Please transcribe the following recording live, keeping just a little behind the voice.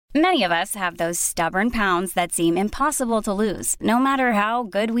Many of us have those stubborn pounds that seem impossible to lose, no matter how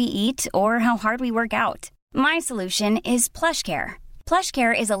good we eat or how hard we work out. My solution is PlushCare.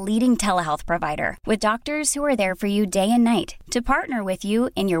 PlushCare is a leading telehealth provider with doctors who are there for you day and night to partner with you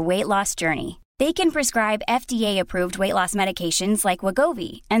in your weight loss journey. They can prescribe FDA-approved weight loss medications like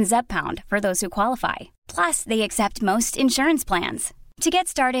Wegovy and Zepbound for those who qualify. Plus, they accept most insurance plans. To get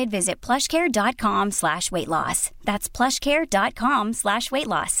started, visit plushcare.com/weightloss. That's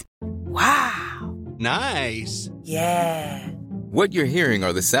plushcare.com/weightloss. Wow. Nice. Yeah. What you're hearing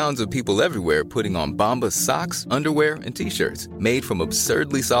are the sounds of people everywhere putting on Bombas socks, underwear, and T-shirts made from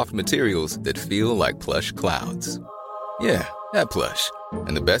absurdly soft materials that feel like plush clouds. Yeah, that plush.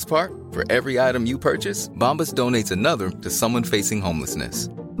 And the best part? For every item you purchase, Bombas donates another to someone facing homelessness.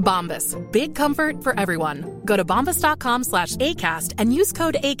 Bombas. Big comfort for everyone. Go to bombas.com/ACAST and use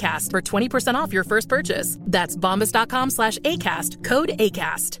code ACAST for 20% off your first purchase. That's bombas.com/ACAST. Code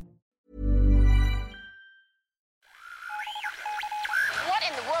ACAST. What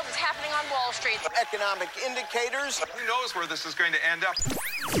in the world is happening on Wall Street? Economic indicators. Who knows where this is going to end up?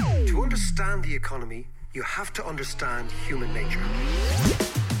 To understand the economy, you have to understand human nature.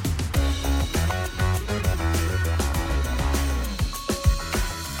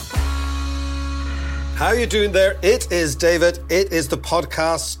 How are you doing there? It is David. It is the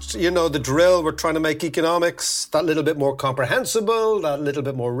podcast. You know the drill. We're trying to make economics that little bit more comprehensible, that little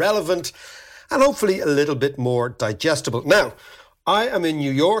bit more relevant, and hopefully a little bit more digestible. Now, I am in New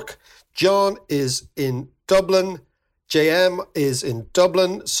York. John is in Dublin. JM is in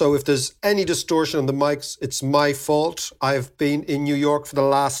Dublin. So if there's any distortion on the mics, it's my fault. I've been in New York for the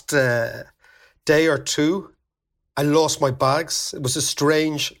last day or two. I lost my bags. It was a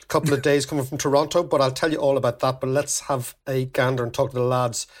strange couple of days coming from Toronto, but I'll tell you all about that. But let's have a gander and talk to the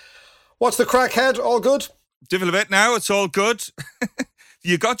lads. What's the crack, head? All good? Divil a bit now, it's all good.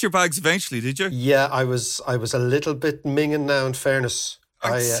 You got your bags eventually, did you? Yeah, I was a little bit minging now, in fairness.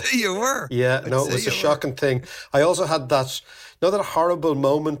 I'd say you were. Yeah, no, it was a shocking thing. I also had that, that horrible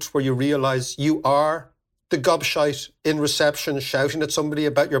moment where you realise you are the gobshite in reception shouting at somebody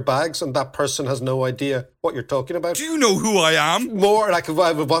about your bags and that person has no idea what you're talking about. Do you know who I am? More, like, it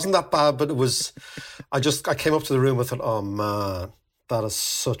wasn't that bad, but it was, I came up to the room and thought, oh man, that is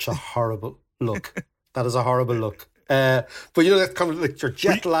such a horrible look. That is a horrible look. But that kind of like you're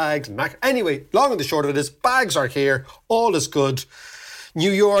jet lagged. Anyway, long and the short of it is, bags are here. All is good.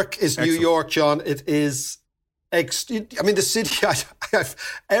 New York is Excellent. New York, John. It is, the city,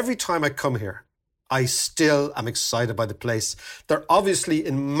 every time I come here, I still am excited by the place. They're obviously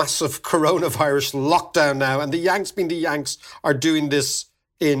in massive coronavirus lockdown now, and the Yanks, being the Yanks, are doing this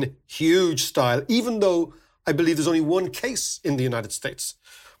in huge style, even though I believe there's only one case in the United States.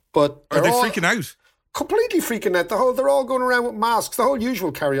 But are they freaking out? Completely freaking out. They're all going around with masks, the whole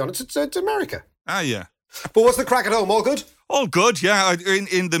usual carry-on. It's America. Ah, yeah. But what's the crack at home? All good? All good, yeah.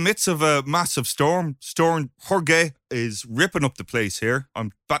 In the midst of a massive storm Jorge is ripping up the place here.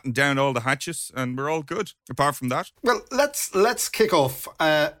 I'm batting down all the hatches and we're all good, apart from that. Well, let's kick off.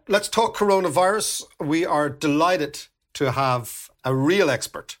 Let's talk coronavirus. We are delighted to have a real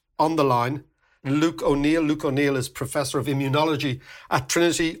expert on the line, Luke O'Neill. Luke O'Neill is Professor of Immunology at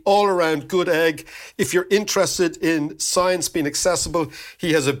Trinity, all around good egg. If you're interested in science being accessible,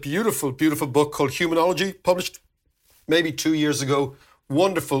 he has a beautiful, beautiful book called Humanology, published maybe 2 years ago.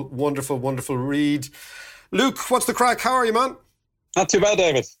 Wonderful, wonderful, wonderful read. Luke, what's the crack? How are you, man? Not too bad,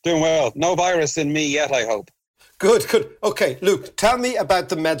 David. Doing well. No virus in me yet, I hope. Good, good. Okay, Luke, tell me about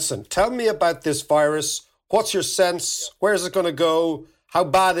the medicine. Tell me about this virus. What's your sense? Where is it going to go? How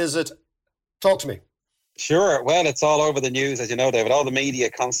bad is it? Talk to me. Sure. Well, it's all over the news, as you know, David. All the media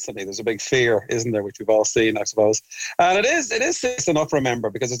constantly. There's a big fear, isn't there, which we've all seen, I suppose. And it is serious enough, remember,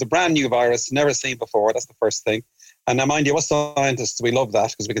 because it's a brand new virus, never seen before. That's the first thing. And now, mind you, us scientists, we love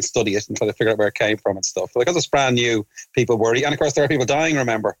that because we can study it and try to figure out where it came from and stuff. But because it's brand new, people worry. And of course, there are people dying,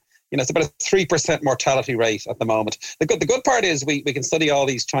 remember. It's about a 3% mortality rate at the moment. The good part is we can study all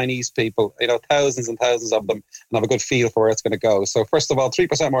these Chinese people, thousands and thousands of them, and have a good feel for where it's going to go. So first of all,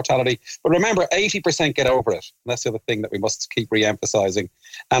 3% mortality. But remember, 80% get over it. And that's the other thing that we must keep re-emphasizing.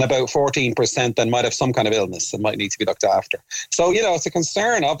 And about 14% then might have some kind of illness and might need to be looked after. So, it's a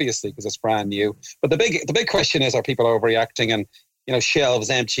concern, obviously, because it's brand new. But the big question is, are people overreacting and, shelves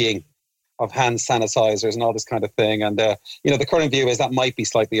emptying of hand sanitizers and all this kind of thing. And, the current view is that might be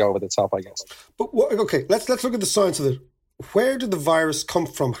slightly over the top, I guess. But, okay, let's look at the science of it. Where did the virus come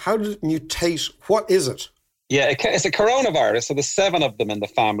from? How did it mutate? What is it? Yeah, it's a coronavirus. So there's 7 of them in the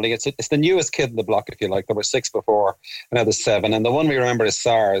family. It's the newest kid in the block, if you like. There were 6 before, and now there's 7. And the one we remember is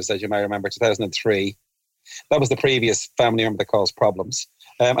SARS, as you may remember, 2003. That was the previous family member that caused problems.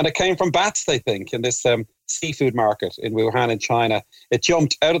 And it came from bats, they think, in this seafood market in Wuhan in China. It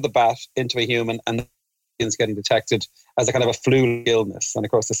jumped out of the bat into a human, and it's getting detected as a kind of a flu illness. And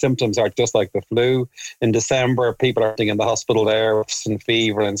of course, the symptoms are just like the flu. In December, people are in the hospital there and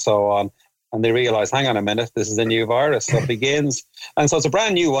fever and so on. And they realise, hang on a minute, this is a new virus. So it begins. And so it's a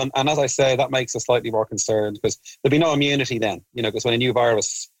brand new one. And as I say, that makes us slightly more concerned because there'll be no immunity then, because when a new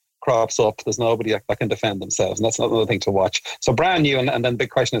virus crops up, there's nobody that can defend themselves. And that's another thing to watch. So brand new. And then the big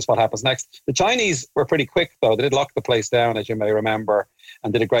question is what happens next. The Chinese were pretty quick, though. They did lock the place down, as you may remember,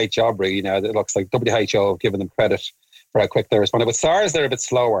 and did a great job, really. It looks like WHO have given them credit for how quick they responded. With SARS, they're a bit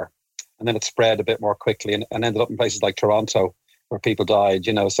slower. And then it spread a bit more quickly and ended up in places like Toronto, where people died,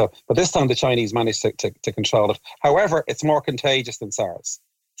 but this time the Chinese managed to control it. However, it's more contagious than SARS.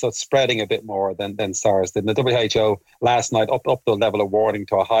 So it's spreading a bit more than SARS did. And the WHO last night up the level of warning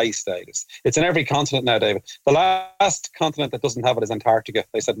to a high status. It's in every continent now, David. The last continent that doesn't have it is Antarctica,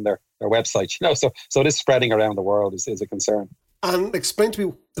 they said in their website. So it is spreading around the world is a concern. And explain to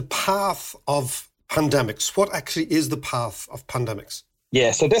me the path of pandemics. What actually is the path of pandemics?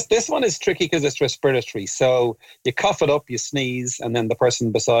 Yeah, so this one is tricky because it's respiratory. So you cough it up, you sneeze, and then the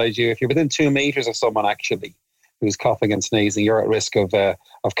person beside you, if you're within 2 meters of someone actually who's coughing and sneezing, you're at risk of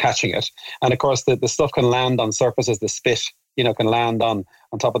catching it. And of course, the stuff can land on surfaces. The spit, can land on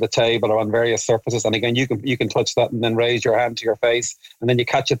top of the table or on various surfaces. And again, you can touch that and then raise your hand to your face, and then you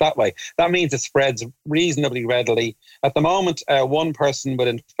catch it that way. That means it spreads reasonably readily. At the moment, one person would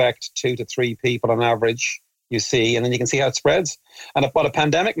infect 2 to 3 people on average. You see, and then you can see how it spreads. And what a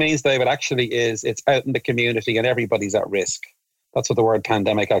pandemic means, David, actually is it's out in the community and everybody's at risk. That's what the word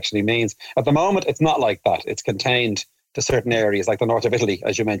pandemic actually means. At the moment, it's not like that. It's contained to certain areas, like the north of Italy,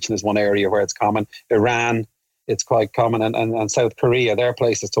 as you mentioned, is one area where it's common. Iran, it's quite common. And South Korea, they're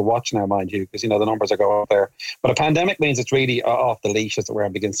places to watch now, mind you, because, the numbers are going up there. But a pandemic means it's really off the leash, as it were,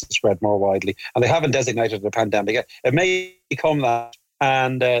 and begins to spread more widely. And they haven't designated it a pandemic yet. It may become that.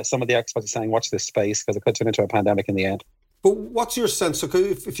 And some of the experts are saying, watch this space, because it could turn into a pandemic in the end. But what's your sense? So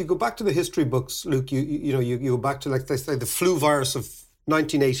if you go back to the history books, Luke, you go back to, like they say, the flu virus of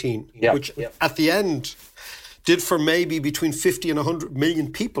 1918, which at the end did for maybe between 50 and 100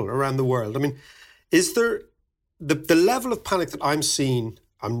 million people around the world. I mean, is there the level of panic that I'm seeing,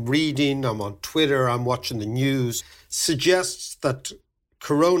 I'm reading, I'm on Twitter, I'm watching the news, suggests that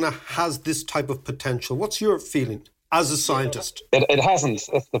Corona has this type of potential. What's your feeling as a scientist? It hasn't.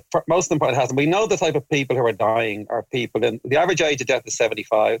 That's the most important. It hasn't. We know the type of people who are dying are people in the average age of death is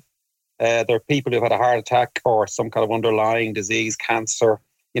 75. There are people who've had a heart attack or some kind of underlying disease, cancer.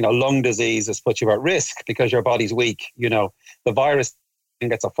 Lung disease has put you at risk because your body's weak. The virus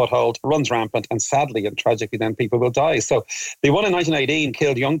gets a foothold, runs rampant, and sadly and tragically, then people will die. So the one in 1918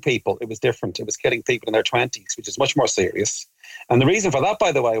 killed young people. It was different. It was killing people in their 20s, which is much more serious. And the reason for that,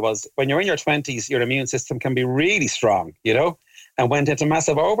 by the way, was when you're in your 20s, your immune system can be really strong, and went into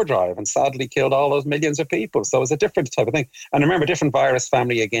massive overdrive and sadly killed all those millions of people. So it's a different type of thing. And remember, different virus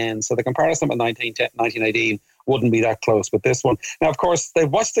family again. So the comparison with 1918 wouldn't be that close with this one. Now, of course, they've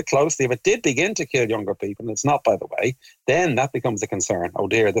watched it closely. If it did begin to kill younger people, and it's not, by the way, then that becomes a concern. Oh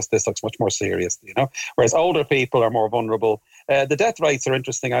dear, this looks much more serious, Whereas older people are more vulnerable. The death rates are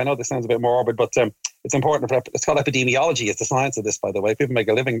interesting. I know this sounds a bit morbid, but it's important. It's called epidemiology. It's the science of this, by the way. People make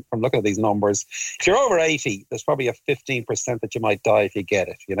a living from looking at these numbers. If you're over 80, there's probably a 15% that you might die if you get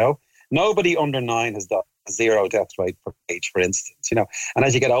it, Nobody under 9 has died. 0 death rate per age, for instance, And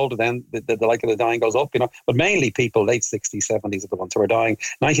as you get older, then the likelihood of dying goes up, But mainly people late 60s, 70s are the ones who are dying.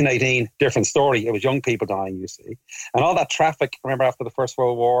 1918, different story. It was young people dying, you see. And all that traffic, remember after the First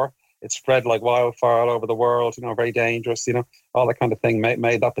World War, it spread like wildfire all over the world, very dangerous, all that kind of thing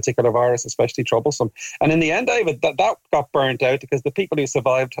made that particular virus especially troublesome. And in the end, David, that got burnt out because the people who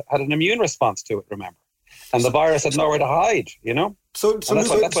survived had an immune response to it, remember. And the virus had nowhere to hide, So that's why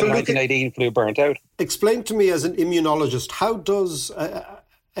 1918 flu burnt out. Explain to me, as an immunologist, how does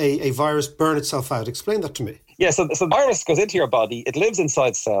a virus burn itself out? Explain that to me. Yeah, so the virus goes into your body. It lives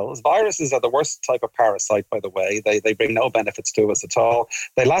inside cells. Viruses are the worst type of parasite, by the way. They bring no benefits to us at all.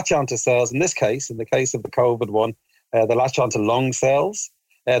 They latch onto cells. In the case of the COVID one, they latch onto lung cells.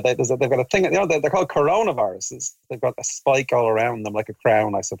 They've got a thing, they're called coronaviruses. They've got a spike all around them, like a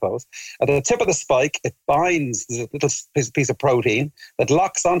crown, I suppose. At the tip of the spike, it binds a little piece of protein that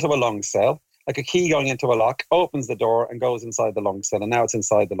locks onto a lung cell, like a key going into a lock, opens the door and goes inside the lung cell. And now it's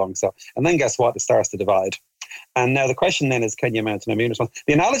inside the lung cell. And then guess what? It starts to divide. And now the question then is, can you mount an immune response?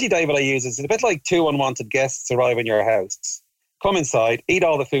 The analogy, David, I use is a bit like 2 unwanted guests arrive in your house. Come inside, eat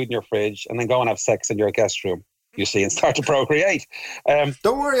all the food in your fridge, and then go and have sex in your guest room. you see, and start to procreate.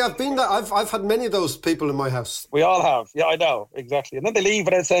 Don't worry, I've been there. I've had many of those people in my house. We all have. Yeah, I know, exactly. And then they leave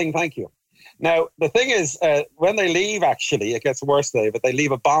without saying thank you. Now, the thing is, when they leave, actually, it gets worse, David. They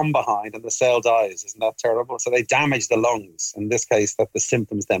leave a bomb behind and the cell dies. Isn't that terrible? So they damage the lungs. In this case, that the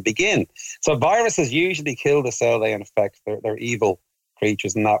symptoms then begin. So viruses usually kill the cell they infect. They're evil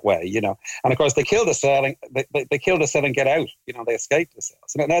creatures in that way, And of course, they kill the cell and they kill the cell and get out. They escape the cell.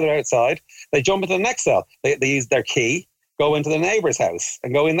 So now they're outside. They jump into the next cell. They use their key, go into the neighbor's house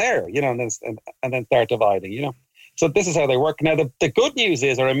and go in there, and then start dividing, So this is how they work. Now, the good news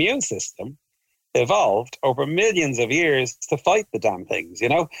is our immune system evolved over millions of years to fight the damn things,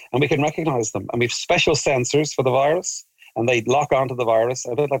 and we can recognize them. And we have special sensors for the virus, and they lock onto the virus,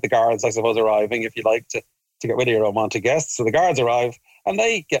 a bit like the guards, I suppose, arriving, if you like, to get rid of your unwanted guests. So the guards arrive and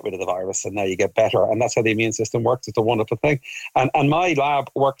they get rid of the virus, and now you get better. And that's how the immune system works. It's a wonderful thing. And my lab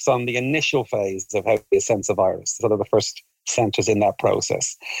works on the initial phase of how you sense a virus. So they're the first centers in that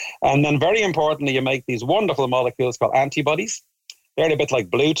process. And then very importantly, you make these wonderful molecules called antibodies. They're a bit like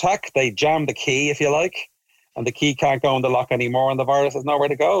blue tack. They jam the key, if you like, and the key can't go in the lock anymore, and the virus has nowhere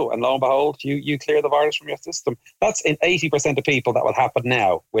to go. And lo and behold, you clear the virus from your system. That's in 80% of people that will happen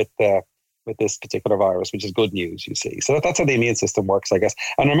now with this particular virus, which is good news, you see. So that's how the immune system works, I guess.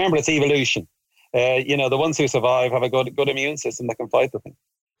 And remember, it's evolution. The ones who survive have a good immune system that can fight the thing.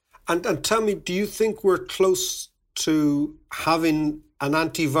 And tell me, do you think we're close to having an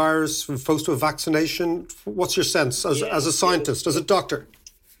antivirus opposed to a vaccination? What's your sense as a scientist, as a doctor?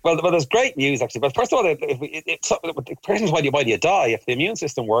 Well, there's great news, actually. But first of all, the question is, why do you die? If the immune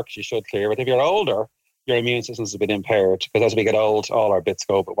system works, you should clear it. If you're older, your immune system's a bit impaired, because as we get old, all our bits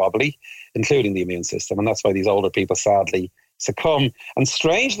go a bit wobbly, including the immune system. And that's why these older people sadly succumb. And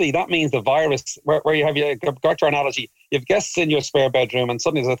strangely, that means the virus, where you have got your analogy, you have guests in your spare bedroom and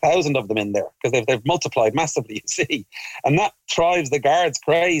suddenly there's 1,000 of them in there because they've multiplied massively, you see. And that drives the guards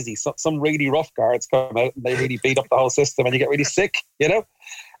crazy. So, some really rough guards come out and they really beat up the whole system and you get really sick,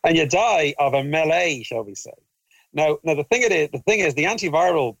 and you die of a melee, shall we say. Now the thing is, the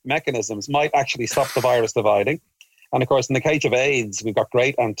antiviral mechanisms might actually stop the virus dividing. And of course, in the case of AIDS, we've got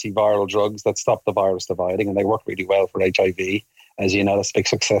great antiviral drugs that stop the virus dividing, and they work really well for HIV. As you know, that's a big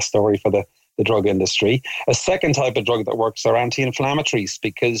success story for the drug industry. A second type of drug that works are anti-inflammatories,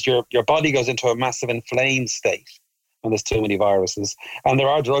 because your body goes into a massive inflamed state when there's too many viruses. And there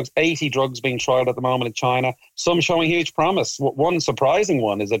are 80 drugs being tried at the moment in China, some showing huge promise. One surprising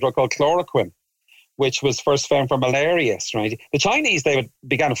one is a drug called chloroquine, which was first found for malaria, strangely. The Chinese, they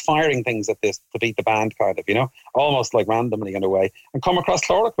began firing things at this to beat the band, kind of, almost like randomly in a way, and come across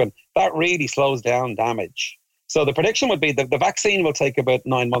chloroquine. That really slows down damage. So the prediction would be that the vaccine will take about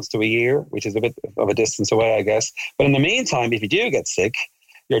 9 months to a year, which is a bit of a distance away, I guess. But in the meantime, if you do get sick,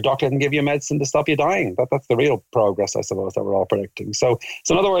 your doctor can give you medicine to stop you dying. That's the real progress, I suppose, that we're all predicting. So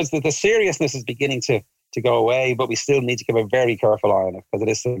in other words, the seriousness is beginning to go away, but we still need to keep a very careful eye on it because it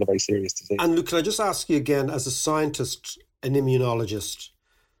is still a very serious disease. And Luke, can I just ask you again, as a scientist, an immunologist,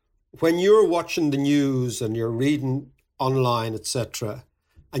 when you're watching the news and you're reading online, etc.,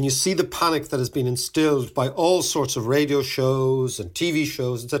 and you see the panic that has been instilled by all sorts of radio shows and TV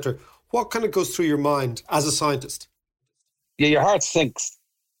shows, etc., what kind of goes through your mind as a scientist? Yeah, your heart sinks,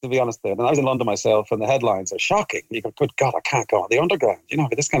 to be honest. And I was in London myself, and the headlines are shocking. You go, good God, I can't go on the underground,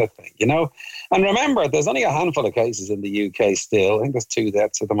 this kind of thing, And remember, there's only a handful of cases in the UK still. I think there's 2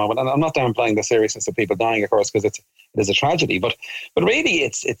 deaths at the moment. And I'm not downplaying the seriousness of people dying, of course, because it is a tragedy. But really,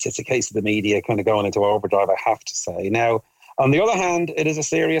 it's a case of the media kind of going into overdrive, I have to say. Now, on the other hand, it is a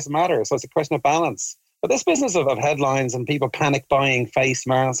serious matter. So it's a question of balance. But this business of headlines and people panic buying face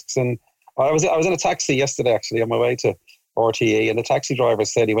masks, and I was in a taxi yesterday, actually, on my way to RTE, and the taxi driver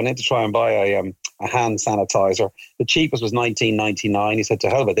said he went in to try and buy a hand sanitizer. The cheapest was $19.99. He said, to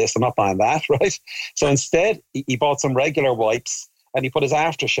hell with this, I'm not buying that, right? So instead, he bought some regular wipes and he put his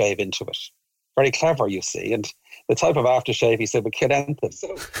aftershave into it. Very clever, you see. And the type of aftershave, he said, would kill anything.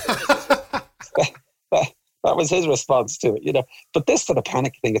 So that was his response to it, But this sort of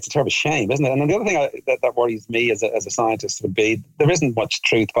panic thing, it's a terrible shame, isn't it? And the other thing that worries me as a scientist would be there isn't much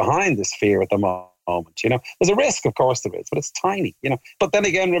truth behind this fear at the moment. There's a risk, of course there is, but it's tiny, But then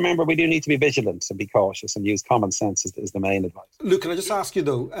again, remember, we do need to be vigilant and be cautious and use common sense is the main advice. Luke, can I just ask you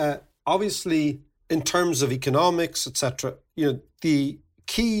though, obviously in terms of economics, etc., the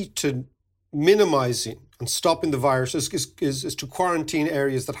key to minimizing and stopping the virus is to quarantine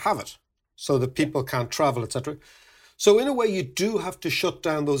areas that have it, so that people can't travel, etc. So in a way, you do have to shut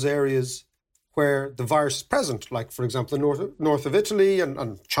down those areas where the virus is present, like, for example, the north of Italy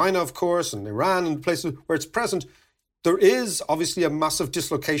and China, of course, and Iran and places where it's present. There is obviously a massive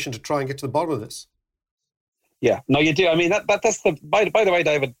dislocation to try and get to the bottom of this. Yeah, no, you do. I mean, that's the. By the way,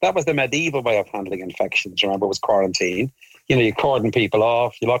 David, that was the medieval way of handling infections. Remember, was quarantine. You cordon people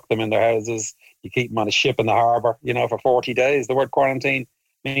off, you lock them in their houses, you keep them on a ship in the harbour. For 40 days. The word quarantine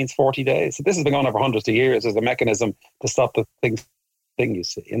means 40 days. So this has been going on for hundreds of years as a mechanism to stop the thing you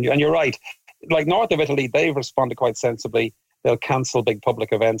see. And you're right. Like north of Italy, they've responded quite sensibly. They'll cancel big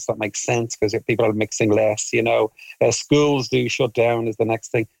public events. That makes sense because people are mixing less, Schools do shut down is the next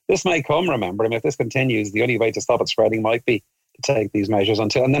thing. This may come, remember. I mean, if this continues, the only way to stop it spreading might be to take these measures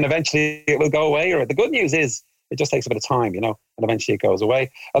and then eventually it will go away. Or the good news is it just takes a bit of time, and eventually it goes away.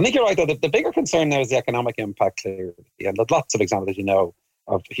 I think you're right, though. The bigger concern now is the economic impact, clearly. And there's lots of examples,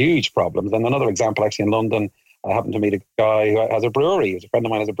 of huge problems. And another example, actually, in London, I happened to meet a guy who has a brewery. A friend of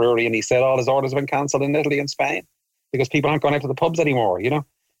mine has a brewery, and he said all his orders have been cancelled in Italy and Spain because people aren't going out to the pubs anymore,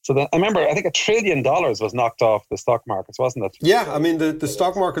 So I remember, I think $1 trillion was knocked off the stock markets, wasn't it? Yeah, I mean, the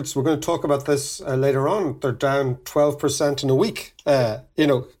stock markets, we're going to talk about this later on. They're down 12% in a week,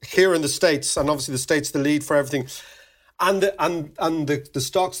 here in the States. And obviously the States, the lead for everything. And the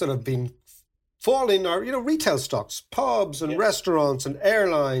stocks that have been falling are, retail stocks, pubs and restaurants and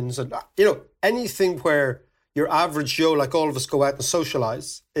airlines and, anything where your average Joe, like all of us, go out and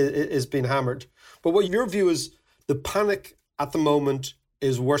socialise is being hammered. But what your view is, the panic at the moment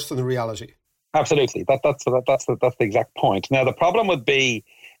is worse than the reality. Absolutely. That's the exact point. Now, the problem would be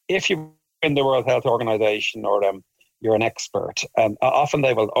if you're in the World Health Organization or you're an expert, and often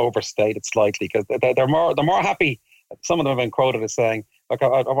they will overstate it slightly because they're more happy. Some of them have been quoted as saying, look,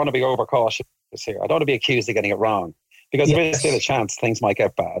 I want to be overcautious here. I don't want to be accused of getting it wrong because there is still a chance things might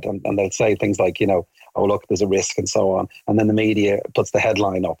get bad. And they'll say things like, oh, look, there's a risk and so on. And then the media puts the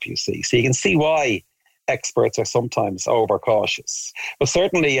headline up, you see. So you can see why experts are sometimes overcautious. But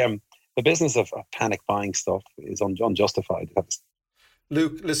certainly the business of panic buying stuff is unjustified.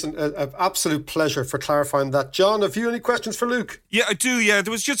 Luke, listen, an absolute pleasure for clarifying that. John, have you any questions for Luke? Yeah, I do, yeah.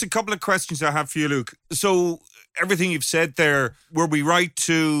 There was just a couple of questions I have for you, Luke. So everything you've said there, were we right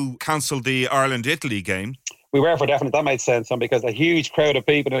to cancel the Ireland-Italy game? We were, for definite. That made sense, because a huge crowd of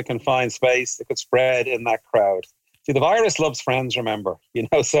people in a confined space, it could spread in that crowd. See, the virus loves friends, remember,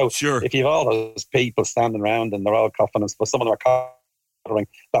 so sure. If you have all those people standing around and they're all coughing and some of them are coughing,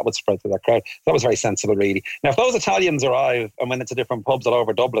 that would spread through that crowd. That was very sensible, really. Now, if those Italians arrive and went into different pubs all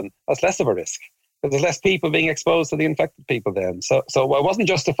over Dublin, that's less of a risk because there's less people being exposed to the infected people then. So it wasn't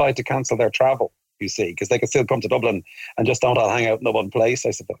justified to cancel their travel, you see, because they could still come to Dublin and just don't all hang out in the one place,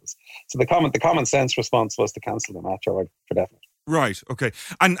 I suppose. So the common sense response was to cancel the match, for definite. Right, okay.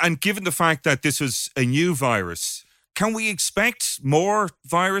 And given the fact that this was a new virus, can we expect more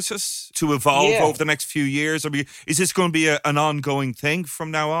viruses to evolve over the next few years? I mean, is this going to be an ongoing thing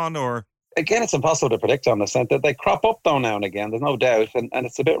from now on, or? Again, it's impossible to predict on the sense that they crop up though now and again, there's no doubt, and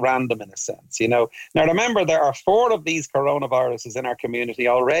it's a bit random in a sense, Now, remember, there are 4 of these coronaviruses in our community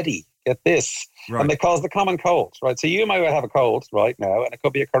already. Get this. Right. And they cause the common cold, right? So you might have a cold right now, and it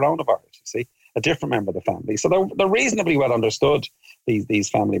could be a coronavirus, you see, a different member of the family. So they're reasonably well understood, these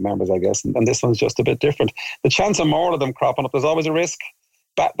family members, I guess, and this one's just a bit different. The chance of more of them cropping up, there's always a risk.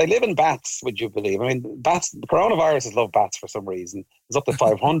 They live in bats, would you believe? I mean, bats. Coronaviruses love bats for some reason. There's up to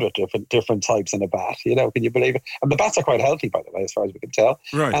 500 different types in a bat. Can you believe it? And the bats are quite healthy, by the way, as far as we can tell.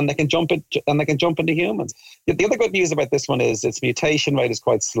 Right. And they can jump into humans. The other good news about this one is its mutation rate is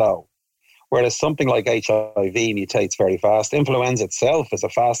quite slow, whereas something like HIV mutates very fast. Influenza itself is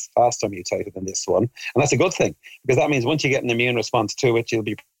faster mutated than this one, and that's a good thing because that means once you get an immune response to it, you'll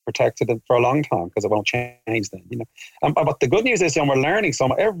be protected for a long time because it won't change then, But the good news is, we're learning so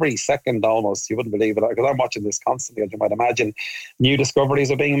much every second almost. You wouldn't believe it because I'm watching this constantly, as you might imagine. New discoveries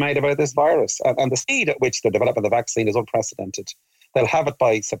are being made about this virus, and the speed at which they're developing the vaccine is unprecedented. They'll have it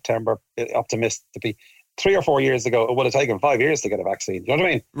by September, optimistically. 3 or 4 years ago, it would have taken 5 years to get a vaccine. You know what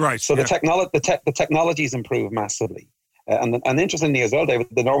I mean? Right. So the technology's improved massively. And interestingly as well, David,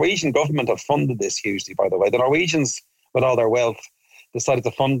 the Norwegian government have funded this hugely, by the way. The Norwegians, with all their wealth, decided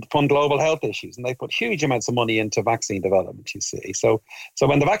to fund global health issues, and they put huge amounts of money into vaccine development, you see. So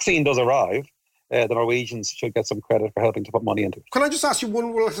when the vaccine does arrive, the Norwegians should get some credit for helping to put money into it. Can I just ask you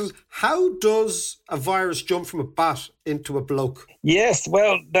one more? How does a virus jump from a bat into a bloke? Yes,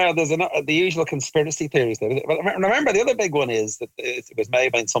 well, there's the usual conspiracy theories there. But remember, the other big one is that it was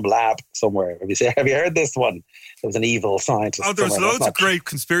made in some lab somewhere. Have you heard this one? There was an evil scientist. Oh, there's loads of great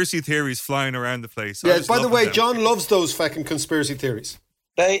conspiracy theories flying around the place. Yeah, by the way, John loves those fucking conspiracy theories.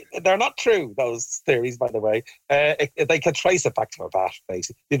 They're not true, those theories, by the way. They could trace it back to a bat,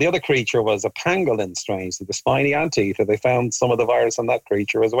 basically. The other creature was a pangolin, strangely, the spiny anteater. They found some of the virus on that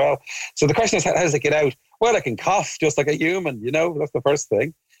creature as well. So the question is, how does it get out? Well, it can cough just like a human, that's the first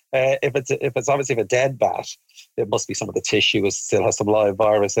thing. If it's obviously a dead bat, it must be some of the tissue still has some live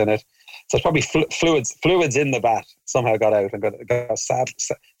virus in it. So it's probably fluids in the bat somehow got out and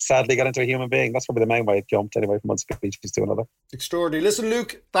sadly got into a human being. That's probably the main way it jumped anyway from one species to another. Extraordinary. Listen,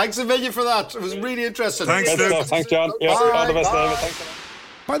 Luke, thanks a million for that. It was really interesting. Thanks, Luke. Thanks, John. Yeah, all the best, David. Thanks.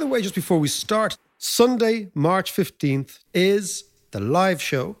 By the way, just before we start, Sunday, March 15th is the live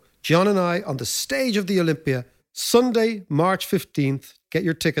show. John and I on the stage of the Olympia. Sunday, March 15th. Get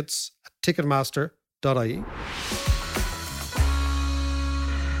your tickets at ticketmaster.ie.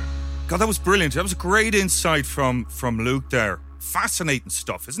 God, that was brilliant. That was a great insight from Luke there. Fascinating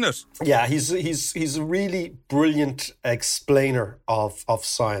stuff, isn't it? Yeah, he's a really brilliant explainer of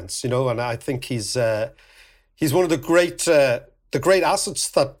science, and I think he's one of the great assets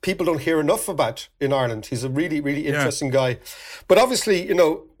that people don't hear enough about in Ireland. He's a really, really interesting guy. But obviously,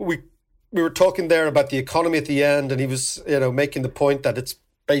 we were talking there about the economy at the end, and he was, making the point that it's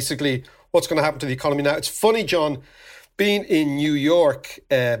basically what's going to happen to the economy now. It's funny, John, being in New York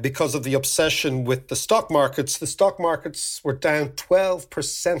because of the obsession with the stock markets were down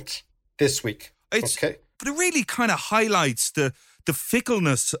 12% this week. Okay. But it really kind of highlights the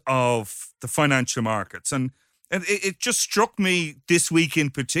fickleness of the financial markets. And it just struck me this week in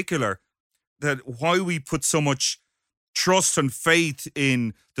particular that why we put so much trust and faith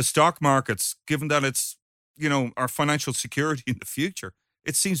in the stock markets, given that it's, our financial security in the future.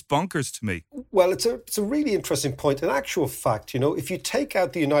 It seems bonkers to me. Well, it's a really interesting point. In actual fact, if you take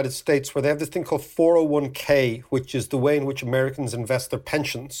out the United States, where they have this thing called 401k, which is the way in which Americans invest their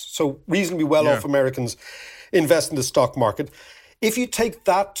pensions, so reasonably well-off Americans invest in the stock market. If you take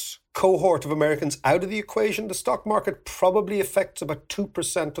that cohort of Americans out of the equation, the stock market probably affects about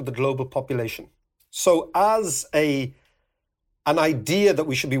 2% of the global population. So as an idea that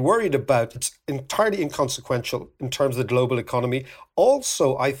we should be worried about, it's entirely inconsequential in terms of the global economy.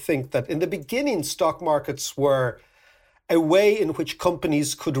 Also, I think that in the beginning, stock markets were a way in which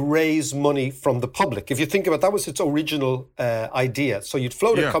companies could raise money from the public. If you think about that was its original idea. So you'd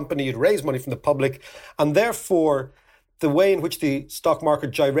float a company, you'd raise money from the public, and therefore the way in which the stock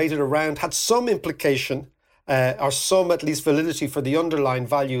market gyrated around had some implication or some at least validity for the underlying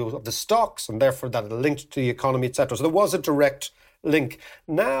value of the stocks, and therefore that it linked to the economy, etc. So there was a direct link.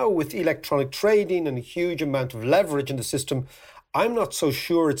 Now with electronic trading and a huge amount of leverage in the system, I'm not so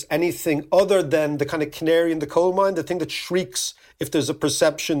sure it's anything other than the kind of canary in the coal mine, the thing that shrieks if there's a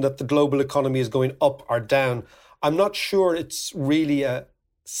perception that the global economy is going up or down. I'm not sure it's really a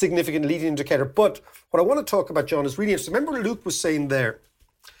significant leading indicator. But what I want to talk about, John, is really interesting. Remember what Luke was saying there,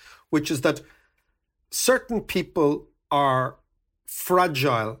 which is that certain people are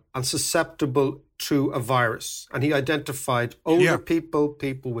fragile and susceptible to a virus. And he identified older people,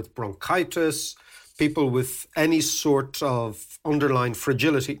 people with bronchitis, people with any sort of underlying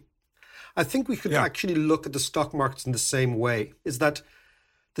fragility. I think we could actually look at the stock markets in the same way, is that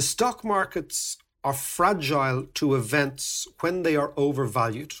the stock markets are fragile to events when they are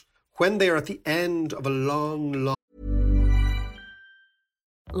overvalued, when they are at the end of a long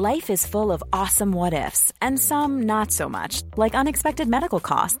Life is full of awesome what-ifs, and some not so much, like unexpected medical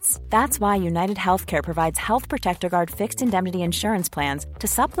costs. That's why United Healthcare provides Health Protector Guard fixed indemnity insurance plans to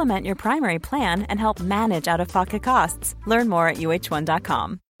supplement your primary plan and help manage out-of-pocket costs. Learn more at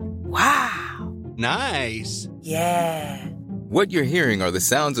uh1.com. Wow. Nice. Yeah. What you're hearing are the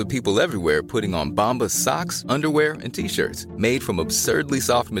sounds of people everywhere putting on Bombas socks, underwear, and T-shirts made from absurdly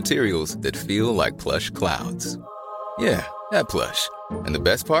soft materials that feel like plush clouds. Yeah, that plush. And the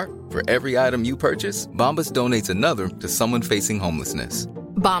best part? For every item you purchase, Bombas donates another to someone facing homelessness.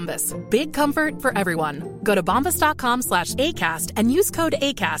 Bombas. Big comfort for everyone. Go to bombas.com/ACAST and use code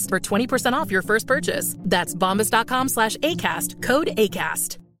ACAST for 20% off your first purchase. That's bombas.com/ACAST. Code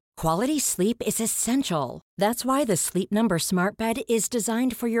ACAST. Quality sleep is essential. That's why the Sleep Number Smart Bed is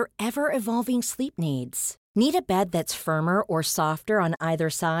designed for your ever-evolving sleep needs. Need a bed that's firmer or softer on either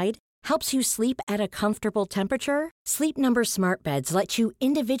side? Helps you sleep at a comfortable temperature? Sleep Number Smart Beds let you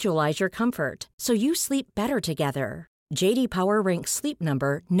individualize your comfort, so you sleep better together. J.D. Power ranks Sleep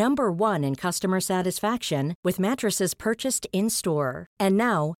Number #1 in customer satisfaction with mattresses purchased in-store. And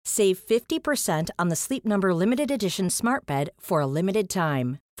now, save 50% on the Sleep Number Limited Edition Smart Bed for a limited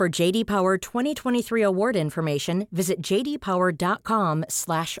time. For J.D. Power 2023 award information, visit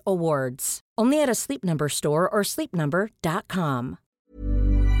jdpower.com/awards. Only at a Sleep Number store or sleepnumber.com.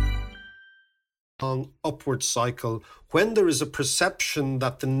 Upward cycle when there is a perception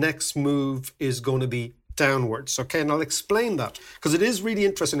that the next move is going to be downwards. Okay, and I'll explain that because it is really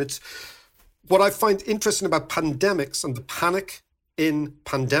interesting. It's what I find interesting about pandemics and the panic in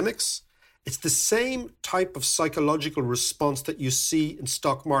pandemics It's the same type of psychological response that you see in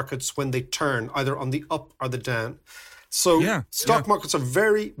stock markets when they turn, either on the up or the down. So stock markets are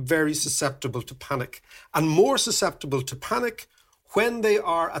very, very susceptible to panic, and more susceptible to panic when they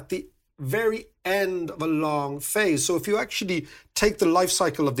are at the very end of a long phase. So if you actually take the life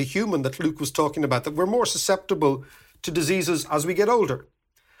cycle of the human that Luke was talking about, that we're more susceptible to diseases as we get older.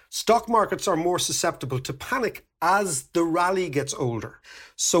 Stock markets are more susceptible to panic as the rally gets older.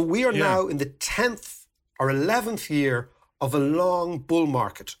 So we are now in the 10th or 11th year of a long bull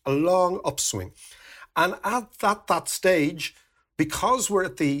market, a long upswing. And at that stage, because we're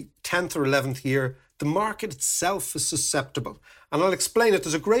at the 10th or 11th year, the market itself is susceptible. And I'll explain it.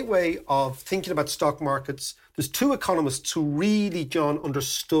 There's a great way of thinking about stock markets. There's two economists who really, John,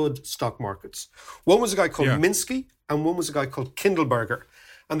 understood stock markets. One was a guy called Minsky, and one was a guy called Kindleberger.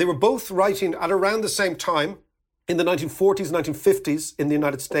 And they were both writing at around the same time in the 1940s, 1950s in the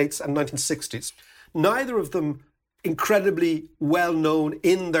United States and 1960s. Neither of them incredibly well known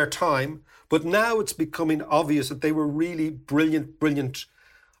in their time, but now it's becoming obvious that they were really brilliant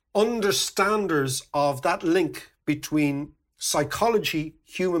understanders of that link between psychology,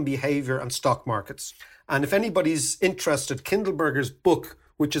 human behavior, and stock markets. And if anybody's interested, Kindleberger's book,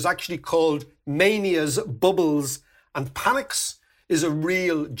 which is actually called Manias, Bubbles, and Panics, is a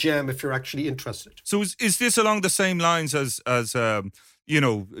real gem if you're actually interested. So is this along the same lines as Dan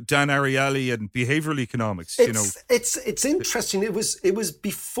Ariely and behavioral economics? It's interesting. It was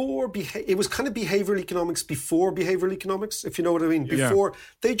before it was kind of behavioral economics before behavioral economics, if you know what I mean. Before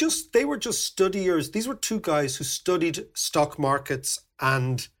they were just studiers. These were two guys who studied stock markets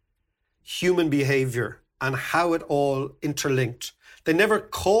and human behavior and how it all interlinked. They never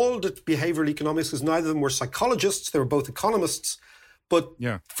called it behavioral economics because neither of them were psychologists. They were both economists. But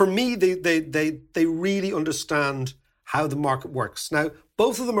for me, they really understand how the market works. Now,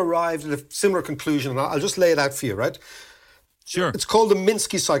 both of them arrived at a similar conclusion, and I'll just lay it out for you, right? Sure. It's called the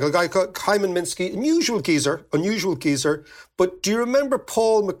Minsky cycle. A guy called Hyman Minsky, unusual geezer. But do you remember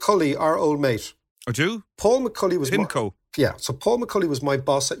Paul McCulley, our old mate? I do. Paul McCulley was PIMCO. So Paul McCulley was my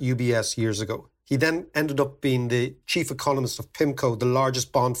boss at UBS years ago. He then ended up being the chief economist of PIMCO, the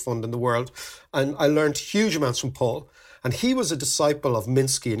largest bond fund in the world. And I learned huge amounts from Paul. And he was a disciple of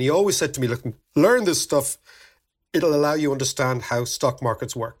Minsky. And he always said to me, look, learn this stuff. It'll allow you to understand how stock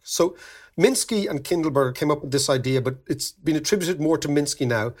markets work. So Minsky and Kindleberger came up with this idea, but it's been attributed more to Minsky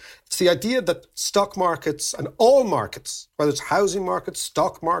now. It's the idea that stock markets and all markets, whether it's housing markets,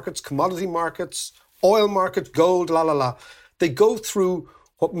 stock markets, commodity markets, oil markets, gold, they go through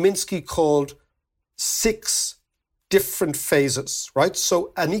what Minsky called 6 different phases, right?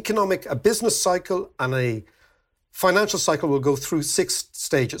 So a business cycle and a financial cycle will go through 6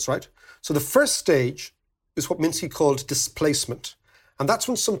 stages, right? So the first stage is what Minsky called displacement. And that's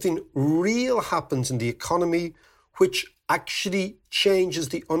when something real happens in the economy, which actually changes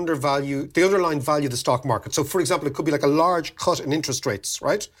the underlying value of the stock market. So for example, it could be like a large cut in interest rates,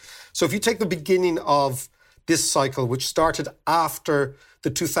 right? So if you take the beginning of this cycle, which started after the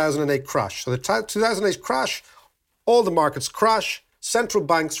 2008 crash. So the 2008 crash, all the markets crash, central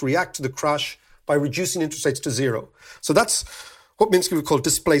banks react to the crash by reducing interest rates to zero. So that's what Minsky would call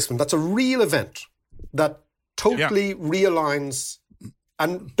displacement. That's a real event that totally realigns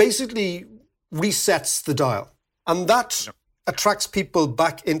and basically resets the dial. And that attracts people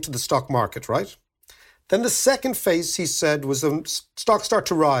back into the stock market, right? Then the second phase, he said, was when stocks start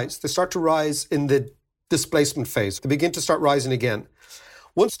to rise. They start to rise in the displacement phase. They begin to start rising again.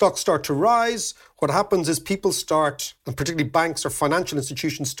 Once stocks start to rise, what happens is people start, and particularly banks or financial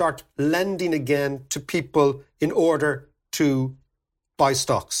institutions, start lending again to people in order to buy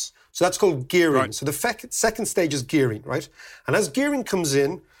stocks. So that's called gearing. Right. So the second stage is gearing, right? And as gearing comes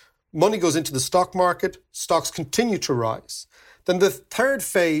in, money goes into the stock market, stocks continue to rise. Then the third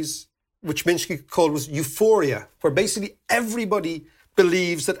phase, which Minsky called, was euphoria, where basically everybody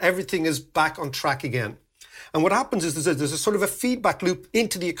believes that everything is back on track again. And what happens is there's a sort of a feedback loop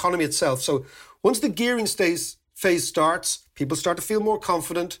into the economy itself. So once the gearing phase starts, people start to feel more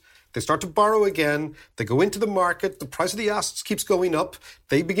confident. They start to borrow again. They go into the market. The price of the assets keeps going up.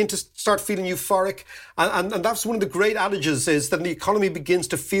 They begin to start feeling euphoric. And that's one of the great adages, is that the economy begins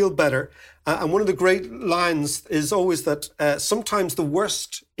to feel better. And one of the great lines is always that sometimes the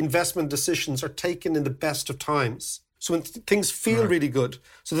worst investment decisions are taken in the best of times. So when things feel really good.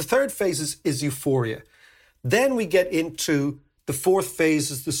 So the third phase is euphoria. Then we get into the fourth phase,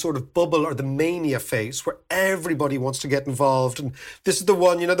 is the sort of bubble or the mania phase, where everybody wants to get involved. And this is the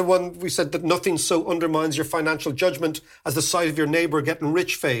one we said that nothing so undermines your financial judgment as the sight of your neighbour getting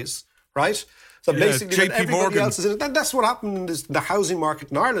rich phase, right? So basically, when everybody Morgan. else is in it, and that's what happened in the housing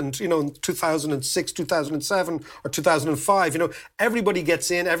market in Ireland, in 2006, 2007, or 2005. Everybody gets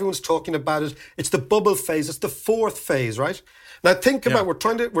in, everyone's talking about it. It's the bubble phase. It's the fourth phase, right? Now think about we're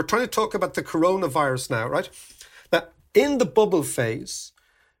trying to talk about the coronavirus now, right? Now in the bubble phase,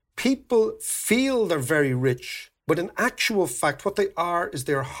 people feel they're very rich, but in actual fact, what they are is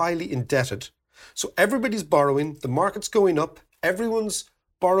they're highly indebted. So everybody's borrowing, the market's going up, everyone's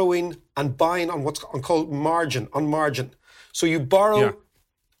borrowing and buying on what's called margin, on margin. So you borrow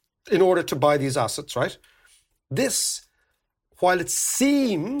in order to buy these assets, right? This, while it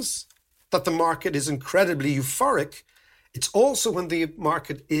seems that the market is incredibly euphoric, it's also when the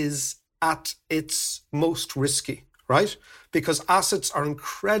market is at its most risky, right? Because assets are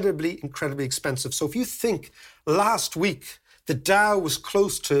incredibly, incredibly expensive. So if you think last week, the Dow was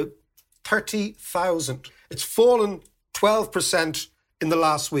close to 30,000. It's fallen 12% in the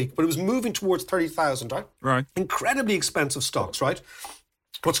last week, but it was moving towards 30,000, right? Right. Incredibly expensive stocks, right?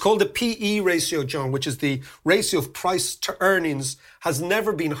 What's called the PE ratio, John, which is the ratio of price to earnings, has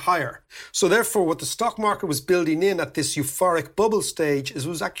never been higher. So therefore, what the stock market was building in at this euphoric bubble stage is it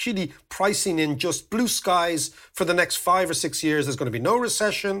was actually pricing in just blue skies for the next 5 or 6 years. There's going to be no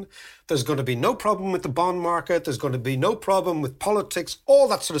recession. There's going to be no problem with the bond market. There's going to be no problem with politics, all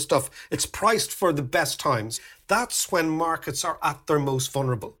that sort of stuff. It's priced for the best times. That's when markets are at their most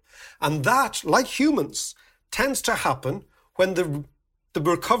vulnerable. And that, like humans, tends to happen when the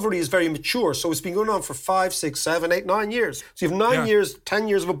recovery is very mature. So it's been going on for 5, 6, 7, 8, 9 years. So you have 9 years, 10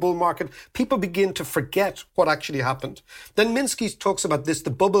 years of a bull market. People begin to forget what actually happened. Then Minsky talks about this, the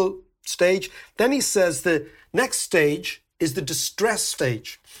bubble stage. Then he says the next stage is the distress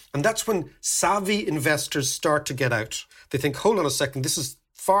stage. And that's when savvy investors start to get out. They think, hold on a second, this is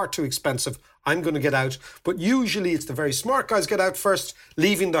far too expensive. I'm going to get out. But usually it's the very smart guys get out first,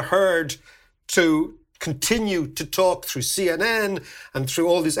 leaving the herd to continue to talk through CNN and through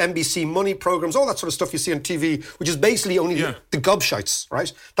all these NBC money programs, all that sort of stuff you see on TV, which is basically only the gobshites,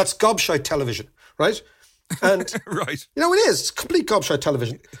 right? That's gobshite television, right? And right. It is. It's complete gobshite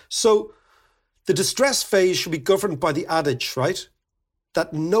television. So the distress phase should be governed by the adage, right?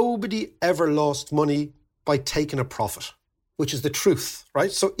 That nobody ever lost money by taking a profit, which is the truth,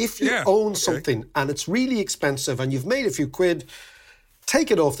 right? So if you own something and it's really expensive and you've made a few quid,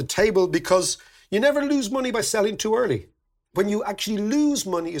 take it off the table, because you never lose money by selling too early. When you actually lose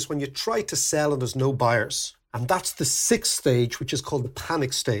money is when you try to sell and there's no buyers. And that's the sixth stage, which is called the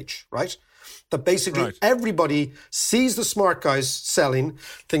panic stage, right? That basically everybody sees the smart guys selling,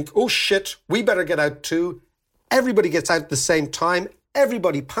 think, oh shit, we better get out too. Everybody gets out at the same time.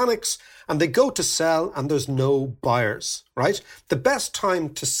 Everybody panics and they go to sell and there's no buyers, right? The best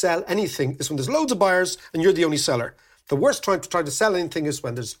time to sell anything is when there's loads of buyers and you're the only seller. The worst time to try to sell anything is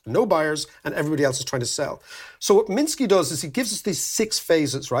when there's no buyers and everybody else is trying to sell. So what Minsky does is he gives us these 6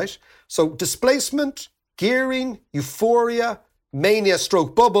 phases, right? So displacement, gearing, euphoria, mania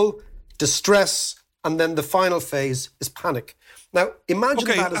stroke bubble, distress, and then the final phase is panic. Now, imagine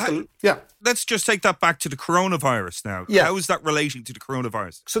that as Let's just take that back to the coronavirus now. Yeah. How is that relating to the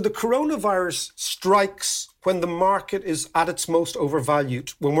coronavirus? So the coronavirus strikes when the market is at its most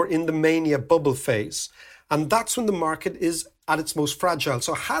overvalued, when we're in the mania bubble phase. And that's when the market is at its most fragile.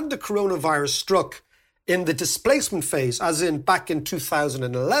 So had the coronavirus struck in the displacement phase, as in back in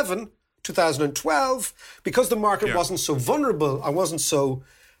 2011, 2012, because the market wasn't so vulnerable and wasn't so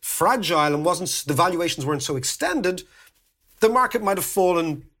fragile and the valuations weren't so extended, the market might have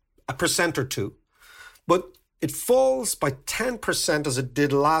fallen 1% or 2%. But it falls by 10% as it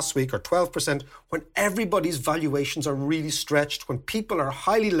did last week, or 12%, when everybody's valuations are really stretched, when people are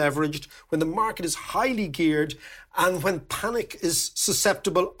highly leveraged, when the market is highly geared, and when panic is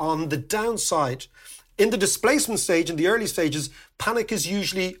susceptible on the downside. In the displacement stage, in the early stages, panic is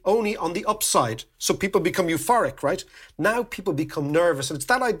usually only on the upside. So people become euphoric, right? Now people become nervous. And it's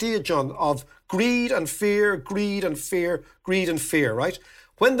that idea, John, of greed and fear, greed and fear, greed and fear, right?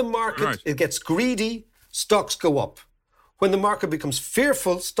 When the market it gets greedy, stocks go up. When the market becomes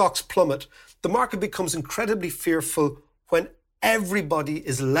fearful, stocks plummet. The market becomes incredibly fearful when everybody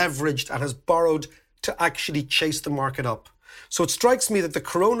is leveraged and has borrowed to actually chase the market up. So it strikes me that the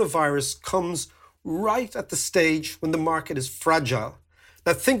coronavirus comes right at the stage when the market is fragile.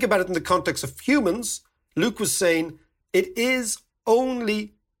 Now think about it in the context of humans. Luke was saying it is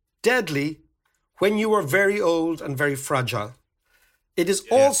only deadly when you are very old and very fragile. It is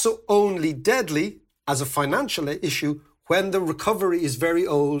also only deadly as a financial issue when the recovery is very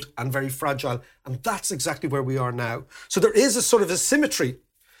old and very fragile. And that's exactly where we are now. So there is a sort of a symmetry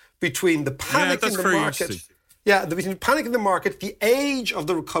between the panic in the market Yeah, between panic in the market, the age of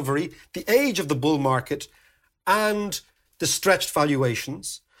the recovery, the age of the bull market, and the stretched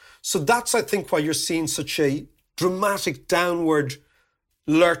valuations. So that's, I think, why you're seeing such a dramatic downward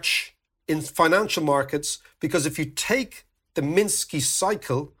lurch in financial markets, because if you take the Minsky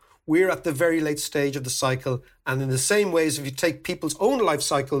cycle, we're at the very late stage of the cycle. And in the same ways, if you take people's own life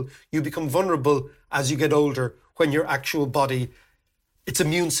cycle, you become vulnerable as you get older when your actual body, its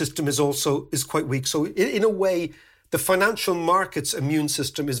immune system is quite weak. So in a way, the financial market's immune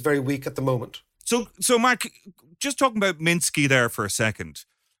system is very weak at the moment. So Mark, just talking about Minsky there for a second.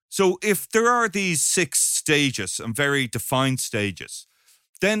 So if there are these 6 stages and very defined stages,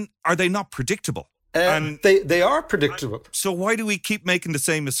 then are they not predictable? They are predictable. So why do we keep making the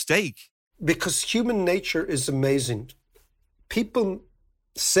same mistake? Because human nature is amazing. People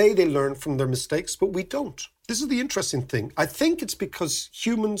say they learn from their mistakes, but we don't. This is the interesting thing. I think it's because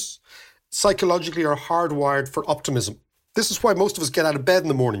humans psychologically are hardwired for optimism. This is why most of us get out of bed in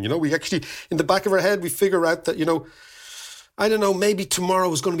the morning. We actually, in the back of our head, we figure out that, I don't know, maybe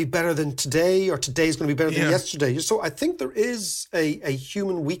tomorrow is going to be better than today, or today is going to be better than yesterday. So I think there is a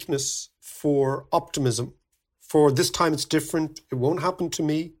human weakness for optimism, for this time it's different, it won't happen to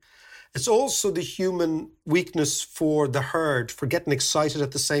me. It's also the human weakness for the herd, for getting excited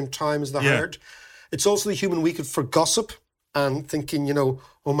at the same time as the herd. It's also the human weakness for gossip and thinking, oh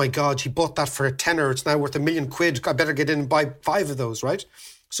my God, he bought that for a tenner, it's now worth £1 million, I better get in and buy 5 of those, right?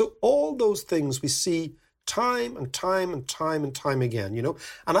 So all those things we see time and time and time and time again,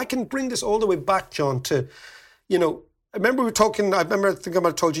 And I can bring this all the way back, John, to, I remember we were talking, I think I might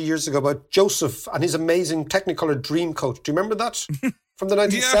have told you years ago about Joseph and his amazing Technicolor Dreamcoat. Do you remember that? From the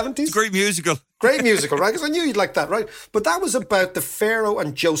 1970s? Yeah, great musical. Great musical, right? Because I knew you'd like that, right? But that was about the Pharaoh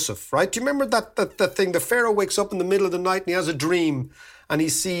and Joseph, right? Do you remember that thing? The Pharaoh wakes up in the middle of the night and he has a dream and he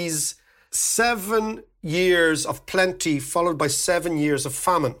sees 7 years of plenty followed by 7 years of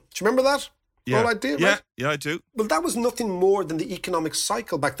famine. Do you remember that? Yeah. Whole idea, right? Yeah, I do. Well, that was nothing more than the economic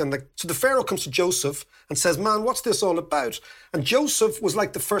cycle back then. So the Pharaoh comes to Joseph and says, man, what's this all about? And Joseph was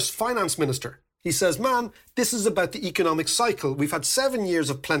like the first finance minister. He says, man, this is about the economic cycle. We've had 7 years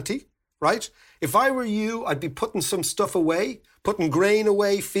of plenty, right? If I were you, I'd be putting some stuff away, putting grain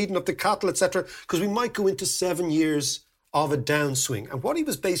away, feeding up the cattle, etc., because we might go into 7 years of a downswing. And what he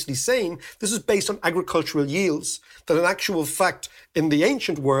was basically saying, this is based on agricultural yields, that in actual fact, in the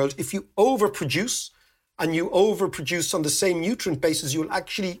ancient world, if you overproduce and you overproduce on the same nutrient basis, you will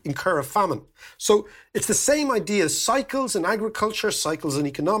actually incur a famine. So it's the same idea. Cycles in agriculture, cycles in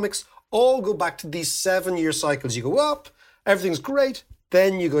economics, all go back to these 7-year cycles. You go up, everything's great,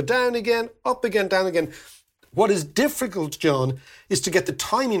 then you go down again, up again, down again. What is difficult, John, is to get the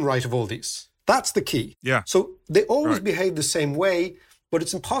timing right of all these. That's the key. Yeah. So they always behave the same way, but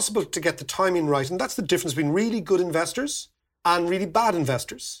it's impossible to get the timing right. And that's the difference between really good investors and really bad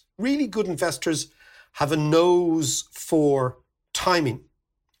investors. Really good investors have a nose for timing.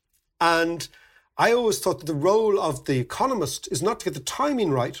 And I always thought that the role of the economist is not to get the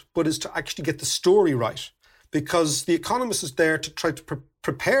timing right, but is to actually get the story right. Because the economist is there to try to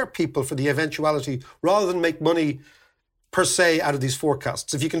prepare people for the eventuality rather than make money per se out of these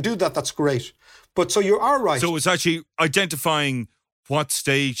forecasts. If you can do that, that's great. But so you are right. So it's actually identifying what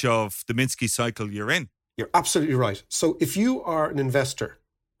stage of the Minsky cycle you're in. You're absolutely right. So if you are an investor,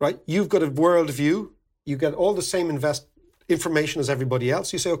 right, you've got a world view, you get all the same information as everybody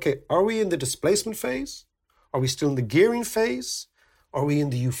else. You say, okay, are we in the displacement phase? Are we still in the gearing phase? Are we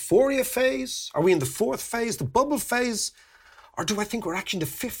in the euphoria phase? Are we in the 4th phase, the bubble phase? Or do I think we're actually in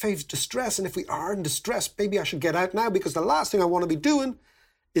the 5th phase of distress? And if we are in distress, maybe I should get out now, because the last thing I want to be doing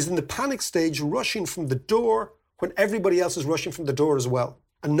is in the panic stage, rushing from the door when everybody else is rushing from the door as well,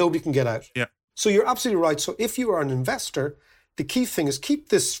 and nobody can get out. Yeah. So you're absolutely right. So if you are an investor, the key thing is keep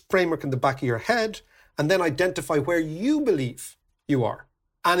this framework in the back of your head and then identify where you believe you are.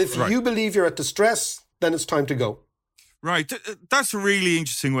 And if you believe you're at distress, then it's time to go. Right. That's a really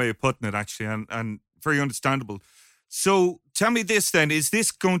interesting way of putting it, actually, and very understandable. So tell me this then, is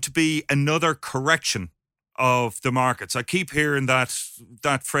this going to be another correction of the markets? I keep hearing that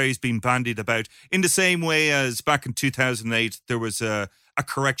phrase being bandied about in the same way as back in 2008, there was a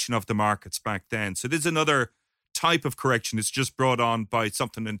correction of the markets back then. So there's another type of correction. It's just brought on by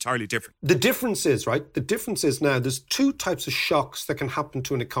something entirely different. The difference is, right? The difference is now there's 2 types of shocks that can happen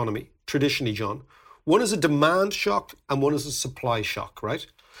to an economy, traditionally, John. One is a demand shock and one is a supply shock, right?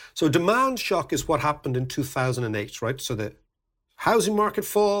 So demand shock is what happened in 2008, right? So the housing market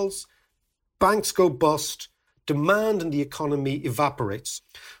falls, banks go bust, demand in the economy evaporates.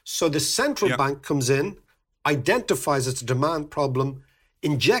 So the central bank comes in, identifies it's a demand problem,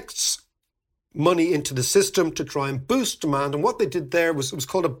 injects money into the system to try and boost demand. And what they did there was, it was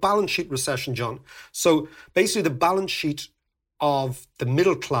called a balance sheet recession, John. So basically the balance sheet of the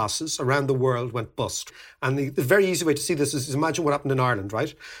middle classes around the world went bust. And the very easy way to see this is imagine what happened in Ireland,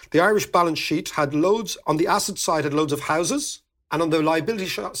 right? The Irish balance sheet had loads, on the asset side had loads of houses, and on the liability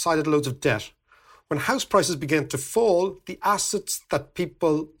side had loads of debt. When house prices began to fall, the assets that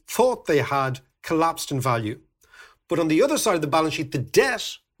people thought they had collapsed in value. But on the other side of the balance sheet, the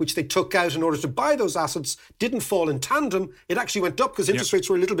debt, which they took out in order to buy those assets, didn't fall in tandem. It actually went up because interest rates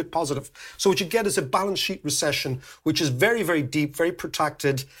were a little bit positive. So what you get is a balance sheet recession, which is very, very deep, very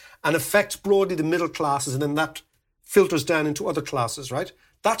protracted, and affects broadly the middle classes, and then that filters down into other classes, right?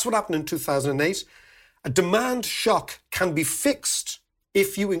 That's what happened in 2008. A demand shock can be fixed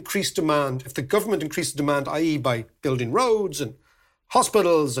if you increase demand, if the government increases demand, i.e. by building roads and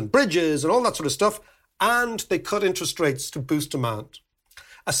hospitals and bridges and all that sort of stuff, and they cut interest rates to boost demand.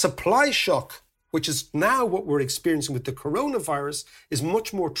 A supply shock, which is now what we're experiencing with the coronavirus, is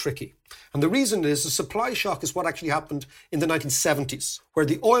much more tricky. And the reason is the supply shock is what actually happened in the 1970s, where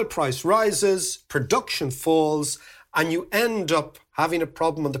the oil price rises, production falls, and you end up having a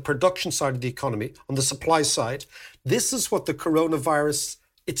problem on the production side of the economy, on the supply side. This is what the coronavirus,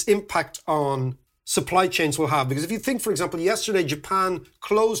 its impact on supply chains will have. Because if you think, for example, yesterday Japan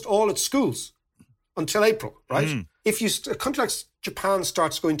closed all its schools until April, right? If a country like Japan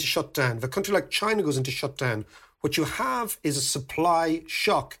starts going to shut down, if a country like China goes into shutdown, what you have is a supply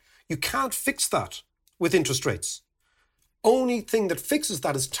shock. You can't fix that with interest rates. Only thing that fixes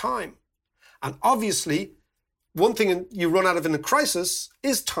that is time. And obviously, one thing you run out of in a crisis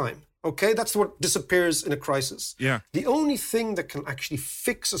is time, okay? That's what disappears in a crisis. Yeah. The only thing that can actually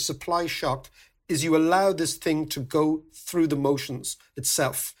fix a supply shock is you allow this thing to go through the motions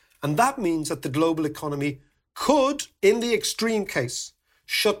itself. And that means that the global economy could, in the extreme case,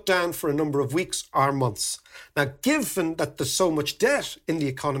 shut down for a number of weeks or months. Now, given that there's so much debt in the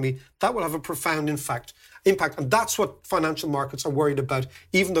economy, that will have a profound impact. And that's what financial markets are worried about,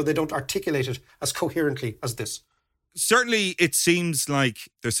 even though they don't articulate it as coherently as this. Certainly, it seems like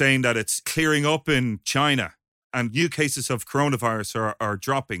they're saying that it's clearing up in China and new cases of coronavirus are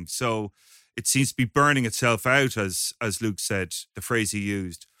dropping. So it seems to be burning itself out, as Luke said, the phrase he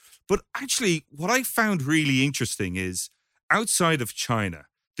used. But actually, what I found really interesting is outside of China,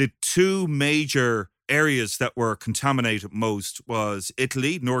 the two major areas that were contaminated most was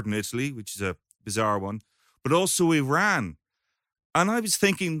Italy, northern Italy, which is a bizarre one, but also Iran. And I was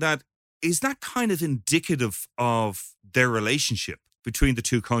thinking that, is that kind of indicative of their relationship between the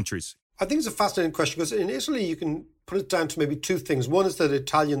two countries? I think it's a fascinating question because in Italy, you can put it down to maybe two things. One is that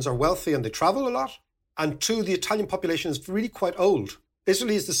Italians are wealthy and they travel a lot. And two, the Italian population is really quite old.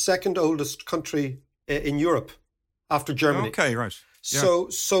 Italy is the second oldest country in Europe after Germany. Okay, right. Yeah.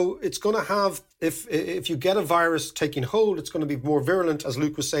 So it's going to have, if you get a virus taking hold, it's going to be more virulent, as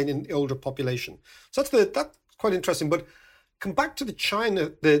Luke was saying, in the older population. So that's quite interesting. But come back to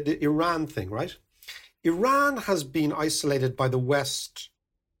the Iran thing, right? Iran has been isolated by the West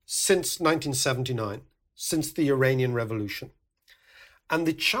since 1979, since the Iranian Revolution. And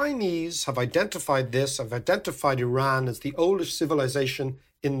the Chinese have identified this, have identified Iran as the oldest civilization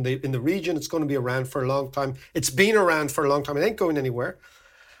in the region. It's going to be around for a long time. It's been around for a long time. It ain't going anywhere.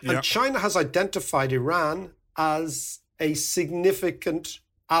 Yeah. And China has identified Iran as a significant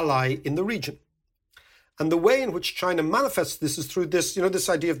ally in the region. And the way in which China manifests this is through this, this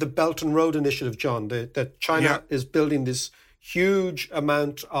idea of the Belt and Road Initiative, John, that China is building this huge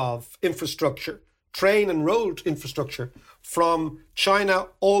amount of infrastructure, train and road infrastructure from China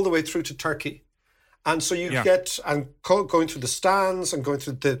all the way through to Turkey. And so you get, and going through the stands and going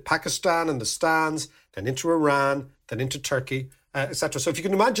through the Pakistan and the stands, then into Iran, then into Turkey, etc. So if you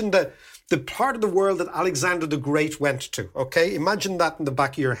can imagine the part of the world that Alexander the Great went to, okay? Imagine that in the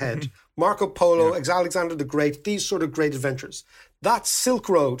back of your head. Marco Polo, Alexander the Great, these sort of great adventures. That Silk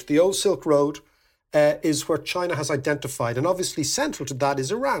Road, the old Silk Road, is where China has identified. And obviously central to that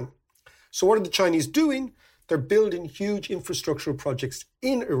is Iran. So what are the Chinese doing? They're building huge infrastructural projects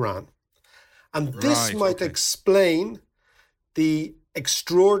in Iran. And this might explain the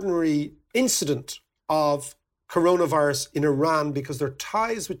extraordinary incident of coronavirus in Iran, because their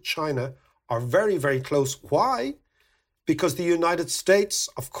ties with China are very, very close. Why? Because the United States,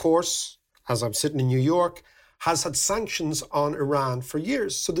 of course, as I'm sitting in New York, has had sanctions on Iran for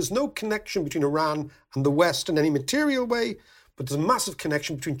years. So there's no connection between Iran and the West in any material way, but there's a massive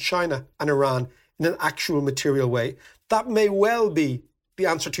connection between China and Iran in an actual material way. That may well be the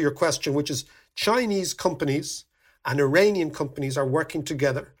answer to your question, which is Chinese companies and Iranian companies are working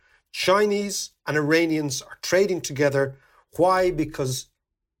together. Chinese and Iranians are trading together. Why? Because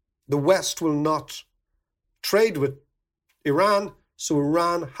the West will not trade with Iran, so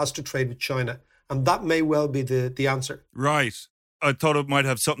Iran has to trade with China. And that may well be the answer. Right. I thought it might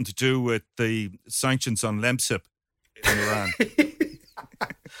have something to do with the sanctions on Lemsip in Iran.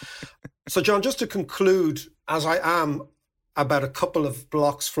 So, John, just to conclude, as I am about a couple of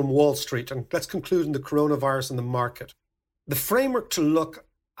blocks from Wall Street, and let's conclude in the coronavirus and the market. The framework to look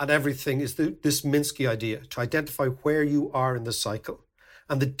at everything is this Minsky idea, to identify where you are in the cycle.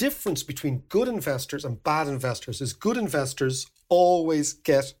 And the difference between good investors and bad investors is good investors always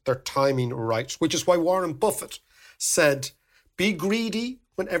get their timing right, which is why Warren Buffett said, be greedy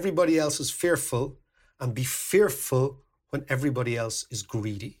when everybody else is fearful, and be fearful when everybody else is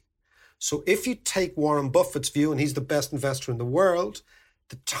greedy. So if you take Warren Buffett's view, and he's the best investor in the world,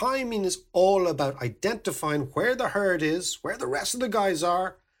 the timing is all about identifying where the herd is, where the rest of the guys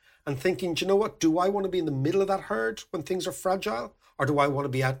are, and thinking, do you know what, do I want to be in the middle of that herd when things are fragile, or do I want to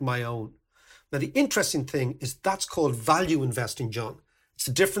be out my own? Now, the interesting thing is that's called value investing, John. It's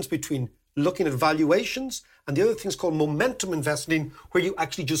the difference between looking at valuations and the other thing is called momentum investing, where you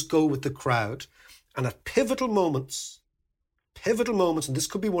actually just go with the crowd. And at pivotal moments, and this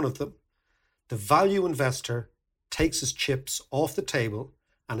could be one of them, the value investor takes his chips off the table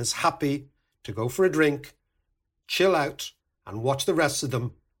and is happy to go for a drink, chill out, and watch the rest of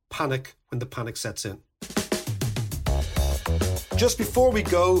them panic when the panic sets in. Just before we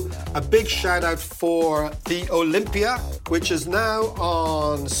go, a big shout out for the Olympia, which is now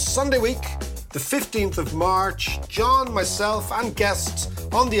on Sunday week, the 15th of March. John, myself, and guests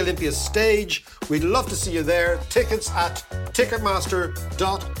on the Olympia stage. We'd love to see you there. Tickets at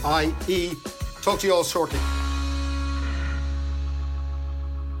ticketmaster.ie. Talk to you all shortly.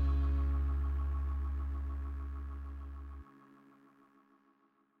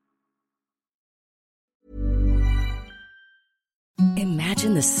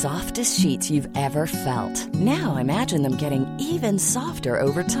 Imagine the softest sheets you've ever felt. Now imagine them getting even softer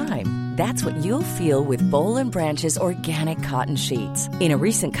over time. That's what you'll feel with Boll & Branch's organic cotton sheets. In a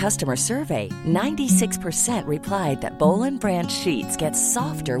recent customer survey, 96% replied that Boll & Branch sheets get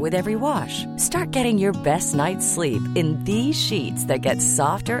softer with every wash. Start getting your best night's sleep in these sheets that get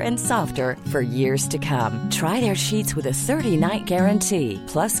softer and softer for years to come. Try their sheets with a 30-night guarantee.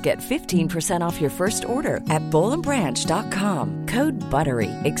 Plus, get 15% off your first order at bollandbranch.com. Code BUTTERY.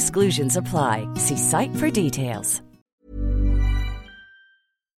 Exclusions apply. See site for details.